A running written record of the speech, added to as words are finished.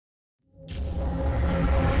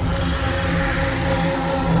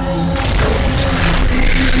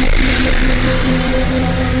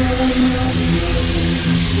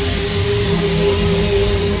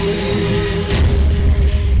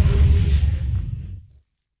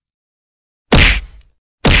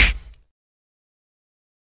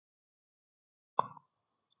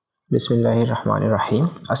बिस्मिल्लाहिर्रहमानिर्रहीम।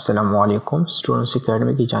 अस्सलामुअलैकुम। Students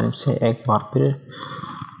academy की जानिब से एक बार फिर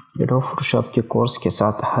एडोब फोटोशॉप के कोर्स के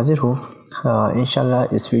साथ हाज़िर हूँ।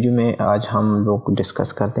 इंशाल्लाह इस वीडियो में आज हम लोग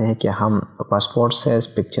डिस्कस करते हैं कि हम पासपोर्ट साइज़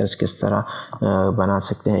पिक्चर्स किस तरह बना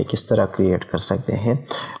सकते हैं, किस तरह क्रिएट कर सकते हैं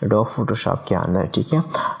एडोब फोटोशॉप के अंदर। ठीक है,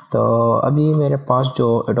 तो अभी मेरे पास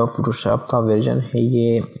जो एडोब फोटोशॉप का वर्जन है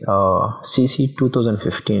ये CC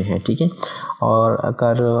 2015 है। ठीक है, और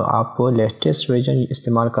अगर आप लेटेस्ट वर्जन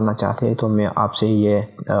इस्तेमाल करना चाहते हैं तो मैं आपको ये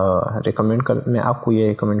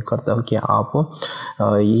रिकमेंड करता हूँ कि आप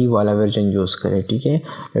यही वाला वर्जन यूज़ करें। ठीक है,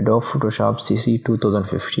 एडोब फोटोशॉप CC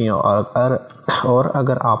 2015। और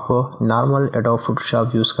अगर आप नॉर्मल एडोब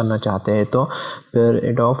फोटोशॉप यूज़ करना चाहते हैं तो फिर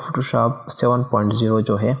एडोब फोटोशॉप 7.0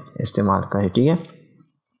 जो है इस्तेमाल करें। ठीक है,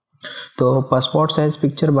 तो पासपोर्ट साइज़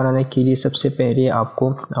पिक्चर बनाने के लिए सबसे पहले आपको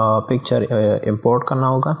पिक्चर इंपोर्ट करना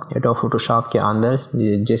होगा एडोब फोटोशॉप के अंदर।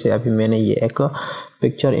 जैसे अभी मैंने ये एक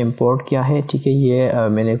पिक्चर इंपोर्ट किया है। ठीक है, ये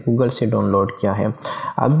मैंने गूगल से डाउनलोड किया है।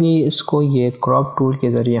 अभी इसको ये क्रॉप टूल के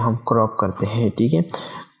ज़रिए हम क्रॉप करते हैं। ठीक है,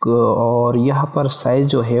 और यहाँ पर साइज़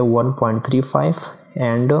जो है 1.35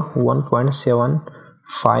 एंड 1.75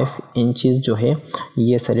 इंचज़ जो है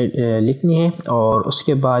ये सारी लिखनी है, और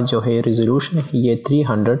उसके बाद जो है रेजोल्यूशन ये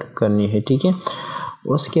 300 करनी है। ठीक है,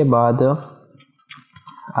 उसके बाद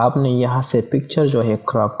आपने यहाँ से पिक्चर जो है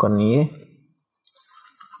क्रॉप करनी है।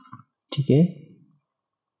 ठीक है,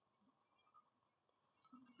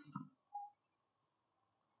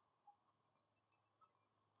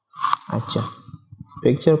 अच्छा,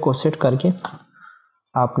 पिक्चर को सेट करके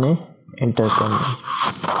आपने एंटर करना है।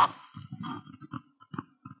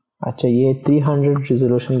 अच्छा, ये 300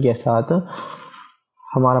 रेजोल्यूशन के साथ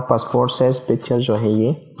हमारा पासपोर्ट साइज़ पिक्चर जो है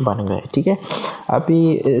ये बन गए। ठीक है,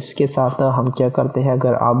 अभी इसके साथ हम क्या करते हैं,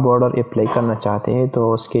 अगर आप बॉर्डर अप्लाई करना चाहते हैं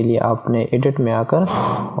तो उसके लिए आपने एडिट में आकर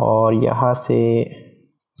और यहाँ से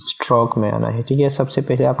स्ट्रोक में आना है। ठीक है, सबसे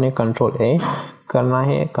पहले आपने Ctrl+A करना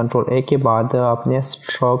है। Ctrl+A के बाद आपने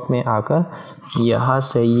स्ट्रोक में आकर यहाँ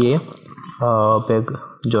से ये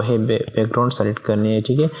जो है बैकग्राउंड सेलेक्ट करनी है।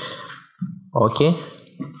 ठीक है, ओके,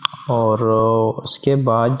 और उसके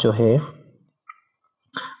बाद जो है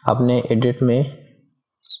आपने एडिट में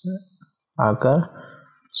आकर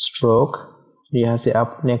स्ट्रोक, यहाँ से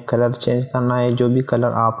आपने कलर चेंज करना है। जो भी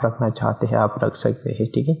कलर आप रखना चाहते हैं आप रख सकते हैं।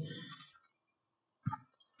 ठीक है,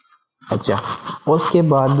 अच्छा, उसके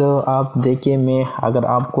बाद आप देखिए, मैं अगर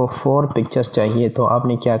आपको 4 पिक्चर्स चाहिए तो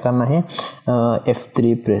आपने क्या करना है,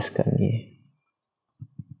 F3 प्रेस करनी है।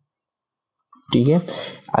 ठीक है,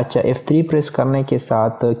 अच्छा, F3 प्रेस करने के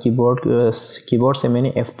साथ कीबोर्ड से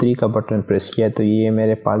मैंने F3 का बटन प्रेस किया तो ये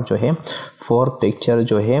मेरे पास जो है 4 पिक्चर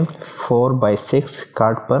जो है 4x6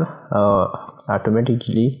 कार्ड पर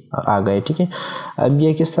ऑटोमेटिकली आ गए। ठीक है, अब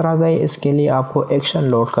ये किस तरह गए, इसके लिए आपको एक्शन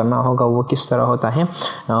लोड करना होगा। वो किस तरह होता है,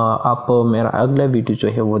 आप मेरा अगला वीडियो जो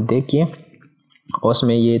है वो देखिए,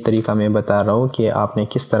 उसमें ये तरीका मैं बता रहा हूँ कि आपने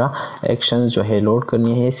किस तरह एक्शन जो है लोड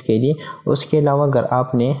करनी है इसके लिए। उसके अलावा अगर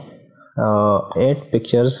आपने 8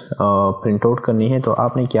 पिक्चर्स प्रिंट आउट करनी है तो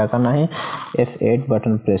आपने क्या करना है, F8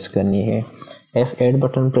 बटन प्रेस करनी है। F8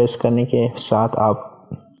 बटन प्रेस करने के साथ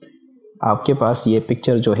आपके पास ये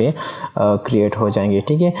पिक्चर जो है क्रिएट हो जाएंगे।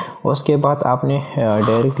 ठीक है, उसके बाद आपने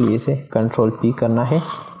डायरेक्टली इसे Ctrl+P करना है।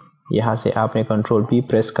 यहाँ से आपने Ctrl+P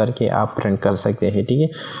प्रेस करके आप प्रिंट कर सकते हैं। ठीक है,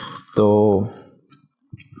 तो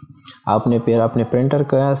आपने फिर अपने प्रिंटर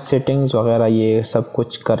का सेटिंग्स वगैरह ये सब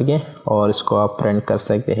कुछ करके और इसको आप प्रिंट कर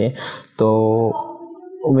सकते हैं। तो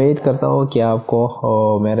उम्मीद करता हूँ कि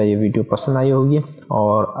आपको मेरा ये वीडियो पसंद आई होगी,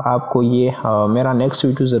 और आपको ये मेरा नेक्स्ट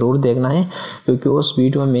वीडियो ज़रूर देखना है, क्योंकि उस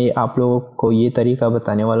वीडियो में आप लोगों को ये तरीका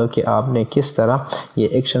बताने वाला हूँ कि आपने किस तरह ये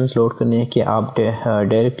एक्शंस लोड करने हैं कि आप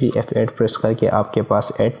डायरेक्टली F8 प्रेस करके आपके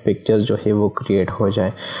पास 8 पिक्चर जो है वो क्रिएट हो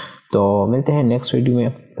जाए। तो मिलते हैं नेक्स्ट वीडियो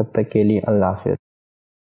में, तब तक के लिए अल्लाह हाफ़िज़।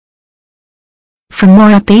 For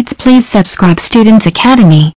more updates, please subscribe Student Academy.